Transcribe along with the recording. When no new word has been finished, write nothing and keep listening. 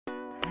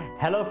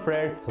Hello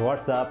friends,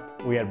 what's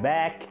up? We are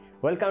back.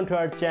 Welcome to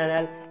our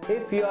channel.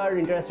 If you are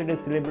interested in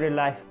celebrity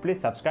life, please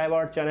subscribe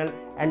our channel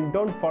and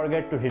don't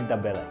forget to hit the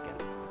bell icon.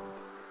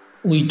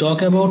 We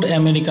talk about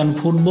American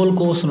football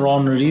coach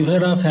Ron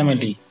Rivera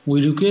family.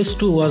 We request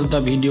to watch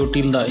the video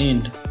till the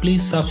end.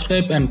 Please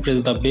subscribe and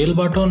press the bell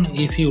button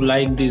if you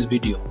like this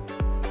video.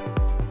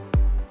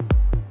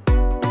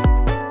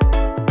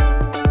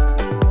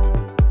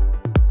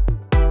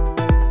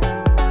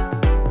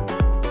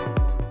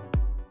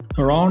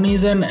 Ron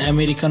is an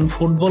American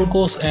football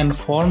coach and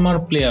former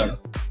player,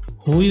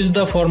 who is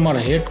the former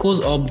head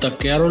coach of the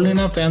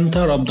Carolina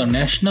Panthers of the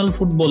National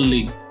Football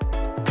League.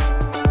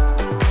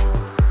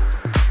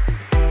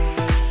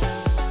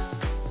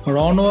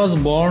 Ron was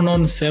born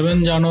on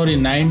 7 January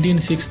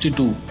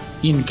 1962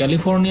 in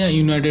California,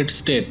 United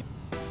States.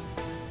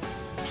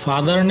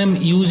 Father name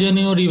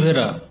Eugenio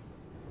Rivera.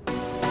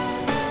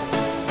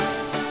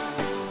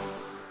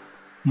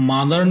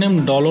 Mother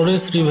name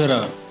Dolores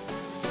Rivera.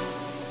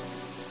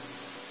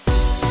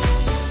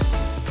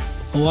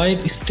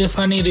 Wife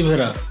Stephanie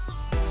Rivera.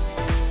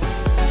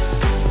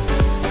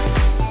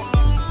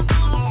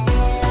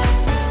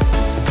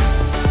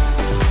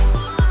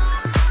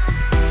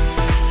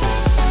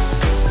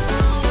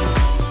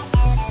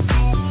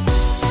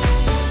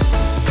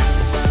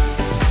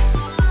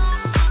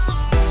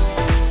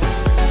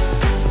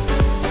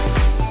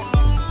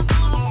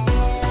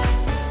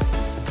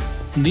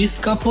 This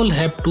couple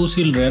have two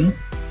children,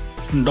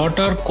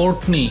 daughter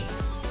Courtney.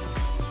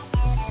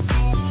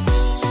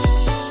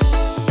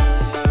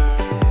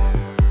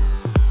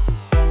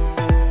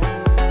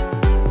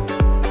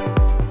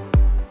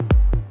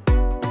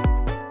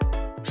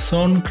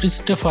 Son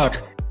Christopher.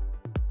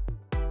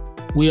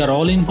 We are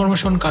all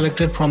information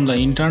collected from the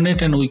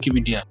internet and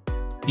Wikipedia.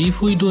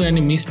 If we do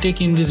any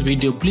mistake in this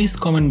video, please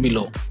comment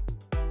below.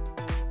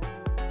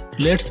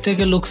 Let's take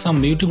a look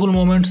some beautiful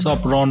moments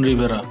of Ron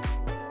Rivera.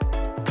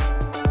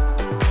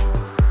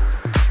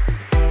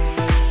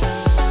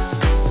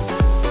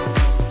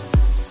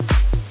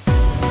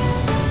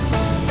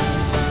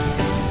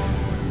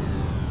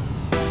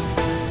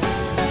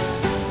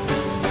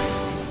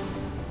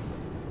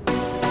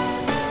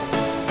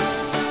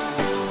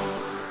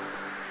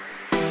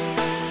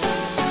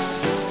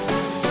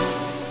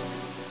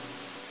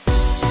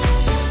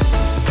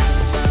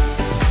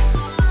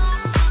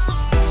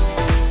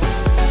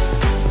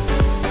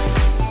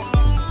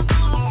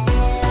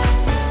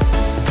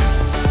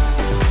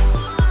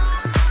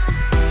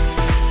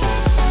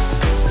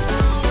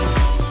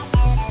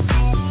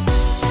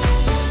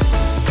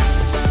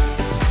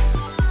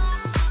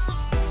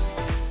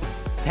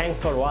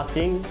 Thanks for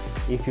watching.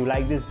 If you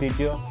like this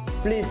video,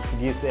 please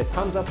give a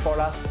thumbs up for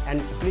us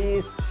and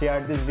please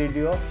share this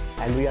video,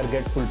 and we are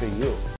grateful to you.